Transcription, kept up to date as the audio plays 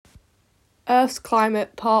Earth's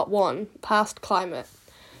Climate Part 1, Past Climate.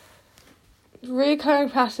 Recurring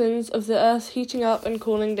patterns of the Earth heating up and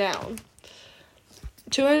cooling down.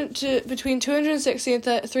 Between 260 and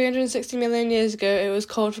 360 million years ago, it was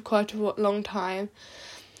cold for quite a long time.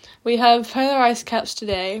 We have polar ice caps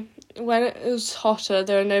today. When it was hotter,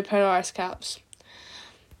 there are no polar ice caps.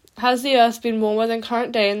 Has the Earth been warmer than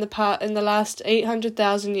current day in the last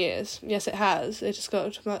 800,000 years? Yes, it has. It just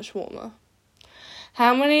got much warmer.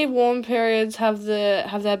 How many warm periods have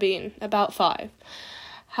there been? About 5.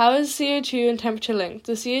 How is CO2 and temperature linked?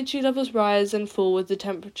 The CO2 levels rise and fall with the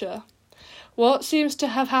temperature. What seems to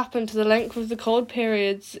have happened to the length of the cold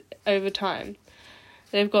periods over time?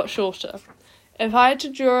 They've got shorter. If I had to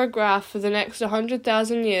draw a graph for the next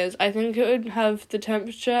 100,000 years, I think it would have the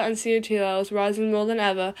temperature and CO2 levels rising more than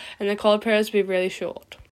ever and the cold periods be really short.